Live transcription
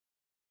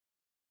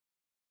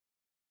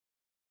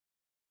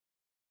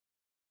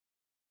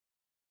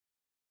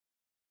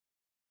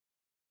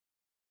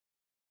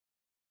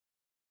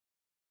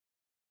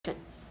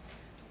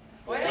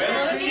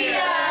Buenos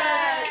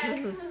dias!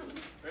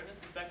 We're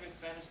Mrs. Becker's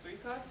Spanish 3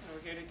 class, and we're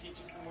here to teach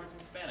you some words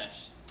in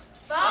Spanish.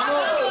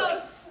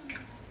 Vamos!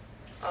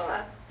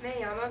 Hola, me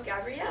llamo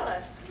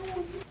Gabriela.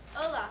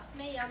 Hola,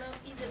 me llamo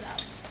Isabel.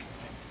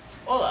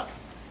 Hola,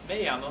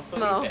 me llamo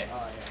Felipe.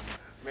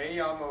 Me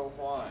llamo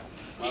Juan.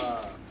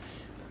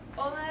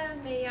 Hola,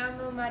 me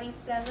llamo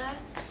Marisela.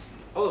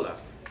 Hola,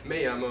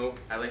 me llamo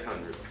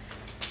Alejandro.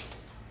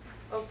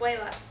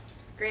 Abuela,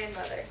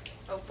 grandmother.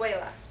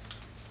 Abuela.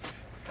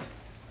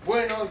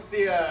 Buenos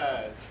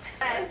dias!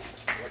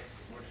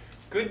 Yes.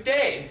 Good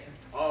day!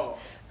 Oh,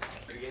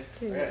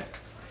 okay.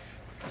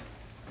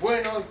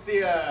 Buenos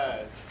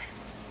dias!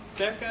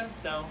 Cerca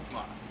del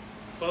mar.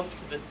 Close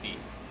to the sea.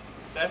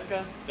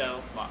 Cerca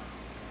del mar.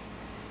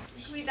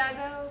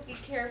 Cuidado, be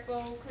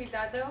careful,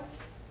 cuidado.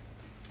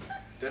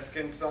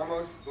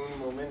 Descansamos un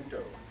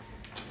momento.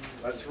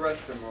 Let's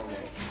rest a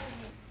moment.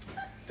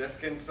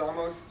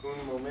 Descansamos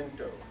un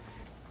momento.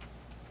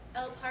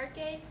 El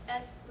parque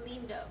es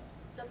lindo.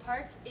 The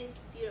park is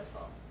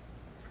beautiful.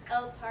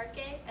 El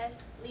parque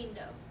es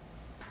lindo.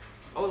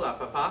 Hola,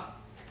 papá.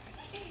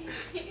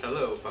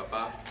 Hello,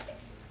 papá.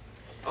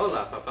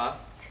 Hola, papá.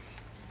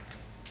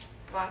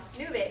 Las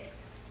nubes,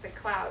 the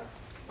clouds.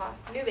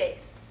 Las nubes.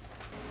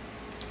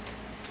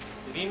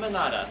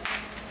 Limonada.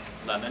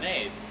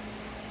 Lemonade.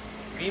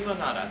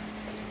 Limonada.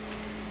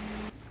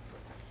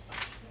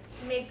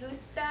 Me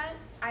gusta,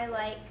 I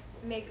like,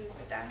 me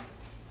gusta.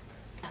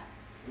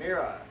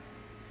 Mira.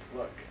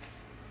 Look.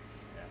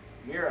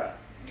 Mira.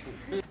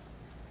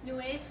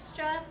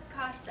 Nuestra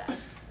casa.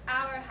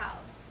 Our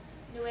house.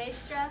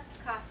 Nuestra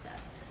casa.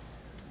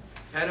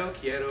 Pero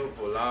quiero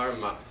volar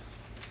más.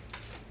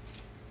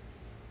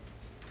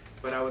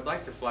 But I would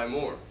like to fly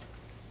more.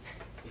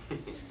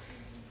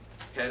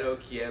 Pero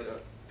quiero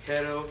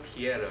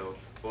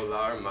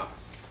volar más.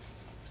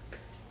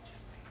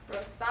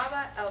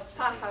 Rosaba el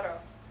pájaro.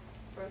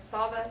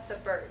 Rosaba the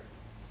bird.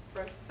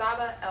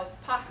 Rosaba el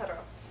pájaro.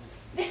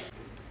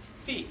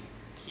 Sí,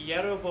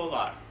 quiero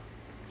volar.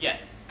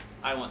 Yes,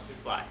 I want to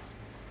fly.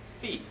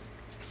 Sí,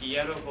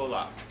 quiero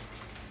volar.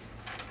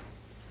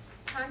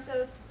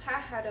 Tantos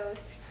pájaros,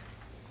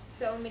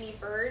 so many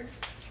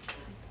birds.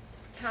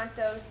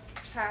 Tantos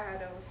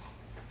pájaros.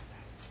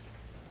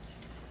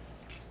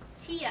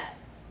 Tia.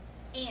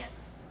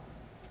 Aunt.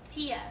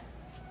 Tia.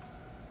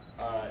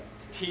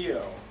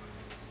 Tio.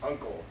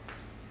 Uncle.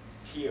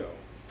 Tio.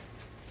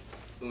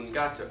 Un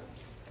gato.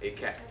 A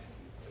cat.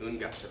 Un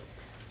gato.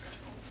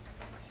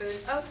 Un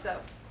oso,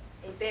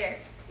 a bear.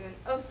 Un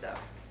oso.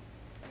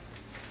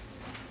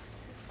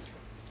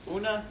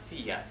 Una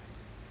silla.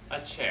 A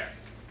chair.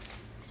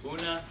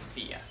 Una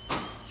silla.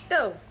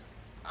 Go.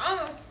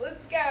 Vamos,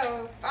 let's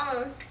go.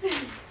 Vamos.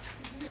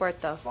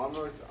 Puerto.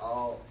 Vamos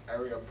al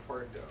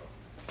aeropuerto.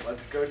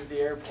 Let's go to the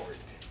airport.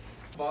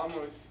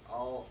 Vamos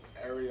al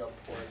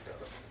aeropuerto.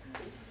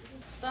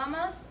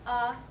 Vamos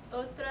a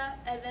otra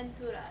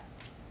aventura.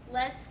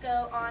 Let's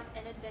go on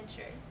an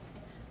adventure.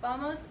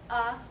 Vamos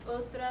a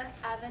otra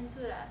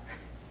aventura.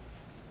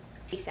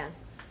 Isan.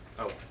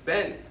 Oh,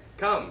 Ben,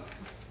 come.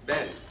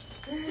 Ben.